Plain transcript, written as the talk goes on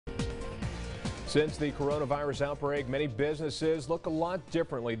Since the coronavirus outbreak, many businesses look a lot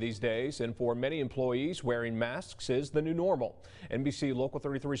differently these days, and for many employees, wearing masks is the new normal. NBC Local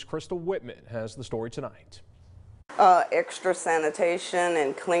 33's Crystal Whitman has the story tonight. Extra sanitation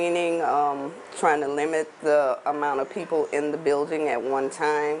and cleaning, trying to limit the amount of people in the building at one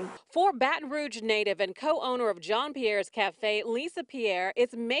time. For Baton Rouge native and co-owner of Jean Pierre's Cafe, Lisa Pierre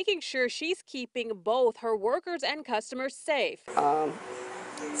is making sure she's keeping both her workers and customers safe.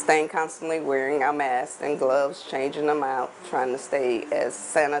 Staying constantly wearing our masks and gloves, changing them out, trying to stay as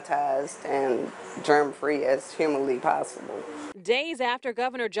sanitized and germ-free as humanly possible. Days after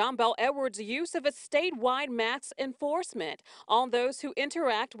Governor John Bel Edwards' use of a statewide mask enforcement, all those who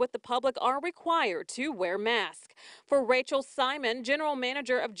interact with the public are required to wear masks. For Rachel Simon, general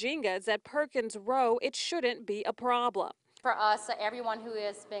manager of Jenga's at Perkins Row, it shouldn't be a problem. For us, everyone who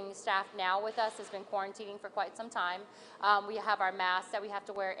is being staffed now with us has been quarantining for quite some time. We have our masks that we have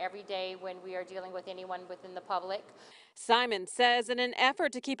to wear every day when we are dealing with anyone within the public. Simon says in an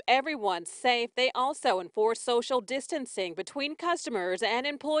effort to keep everyone safe, they also enforce social distancing between customers and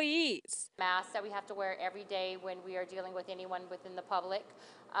employees. Masks that we have to wear every day when we are dealing with anyone within the public.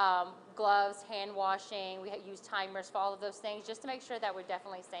 Gloves, hand washing, we use timers for all of those things just to make sure that we're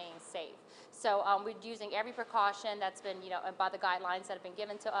definitely staying safe. So we're using every precaution that's been, by the guidelines that have been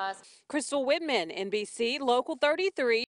given to us. Crystal Whitman, NBC Local 33.